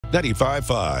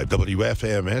95.5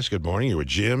 WFMS. Good morning. You're with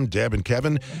Jim, Deb, and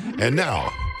Kevin. And now,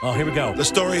 here we go. the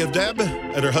story of Deb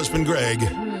and her husband Greg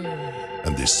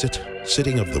and the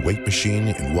sitting of the weight machine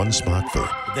in one spot for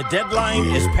The deadline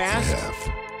is passed. half.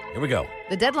 Here we go.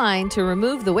 The deadline to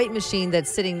remove the weight machine that's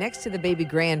sitting next to the baby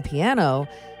grand piano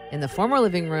in the former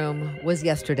living room was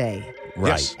yesterday. Right.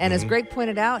 Yes. And as Greg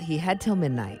pointed out, he had till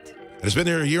midnight. It's been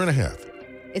there a year and a half.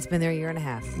 It's been there a year and a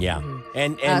half. Yeah.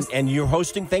 Mhm. And you're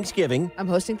hosting Thanksgiving. I'm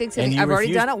hosting Thanksgiving. And you I've already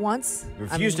refuse- done it once.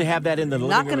 Refuse to have that in the living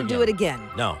Not room going to do it again.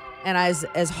 No. And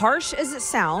as harsh as it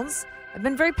sounds, I've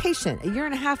been very patient. A year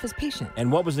and a half is patient.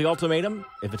 And what was the ultimatum?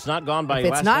 If it's not gone by If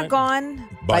it's last not night? gone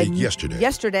By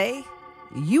yesterday,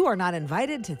 you are not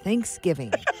invited to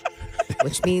Thanksgiving,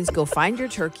 which means go find your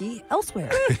turkey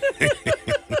elsewhere.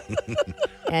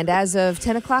 And as of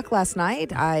 10 o'clock last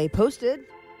night, I posted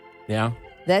Yeah.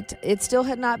 that it still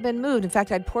had not been moved. In fact,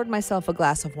 I'd poured myself a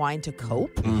glass of wine to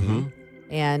cope. Mm-hmm.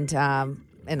 And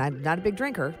I'm not a big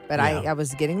drinker, but Yeah. I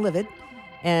was getting livid.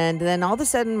 And then all of a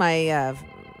sudden, my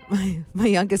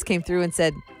youngest came through and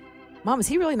said, "Mom, is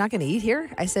he really not going to eat here?"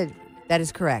 I said, "That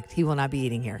is correct. He will not be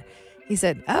eating here." He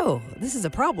said, "Oh, this is a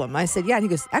problem." I said, "Yeah." And he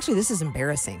goes, "Actually, this is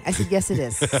embarrassing." I said, "Yes, it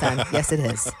is, son. Yes, it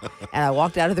is." And I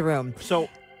walked out of the room. So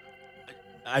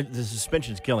the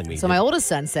suspension's killing me. So my oldest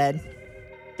son said,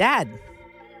 "Dad,"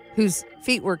 whose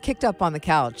feet were kicked up on the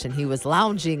couch and he was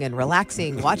lounging and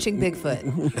relaxing, watching Bigfoot.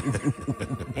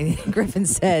 And Griffin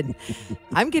said,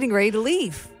 "I'm getting ready to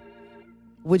leave.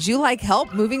 Would you like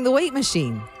help moving the weight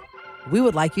machine? We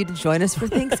would like you to join us for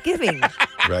Thanksgiving."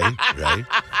 right?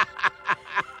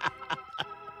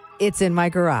 It's in my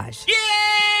garage.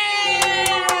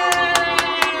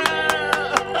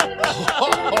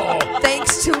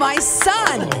 Thanks to my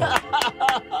son.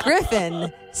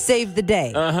 Griffin saved the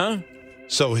day. Uh-huh.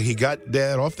 So he got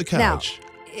Dad off the couch.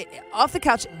 Off the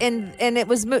couch, and it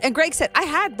was moved. And Greg said, "I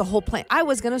had the whole plan. I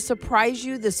was going to surprise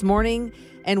you this morning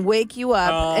and wake you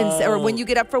up, or when you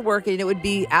get up for work, and it would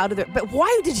be out of there." But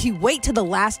why did he wait to the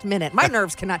last minute? My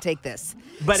nerves cannot take this.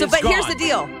 But but here's gone. the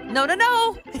deal. No,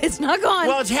 it's not gone.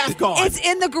 Well, it's half gone. It's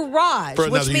in the garage For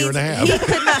which another year means and a half. He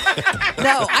could not.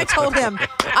 No, I told him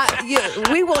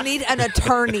we will need an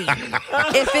attorney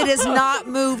if it is not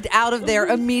moved out of there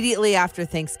immediately after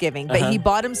Thanksgiving. But he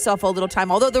bought himself a little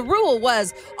time. Although the rule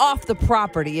was off the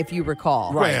property, if you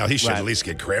recall. Right. Well, he should Right. at least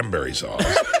get cranberry sauce.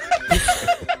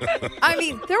 I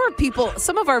mean, there were people,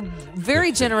 some of our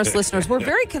very generous listeners were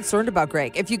very concerned about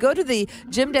Greg. If you go to the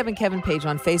Jim, Deb, and Kevin page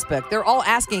on Facebook, they're all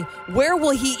asking, where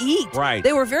will he eat? Right.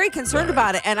 They were very concerned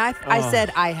about it. And I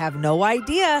said, I have no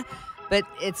idea, but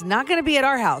it's not going to be at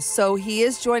our house. So he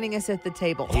is joining us at the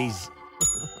table.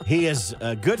 He is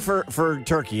good for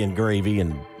turkey and gravy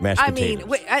and mashed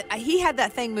potatoes. He had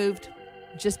that thing moved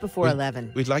just before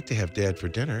 11. We'd like to have Dad for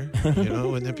dinner.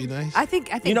 Wouldn't that be nice? I think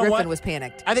You know Griffin what? was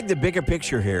panicked. I think the bigger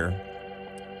picture here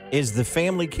is the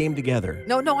family came together.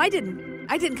 No, I didn't.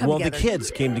 I didn't come Well, together. the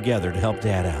kids came together to help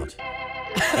Dad out.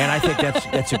 And I think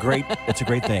that's a great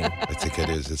thing. I think it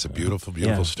is. It's a beautiful,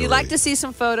 beautiful Yeah. story. You'd like to see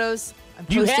some photos?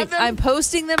 You have them? I'm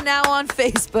posting them now on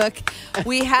Facebook.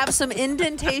 We have some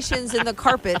indentations in the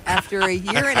carpet after a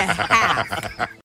year and a half.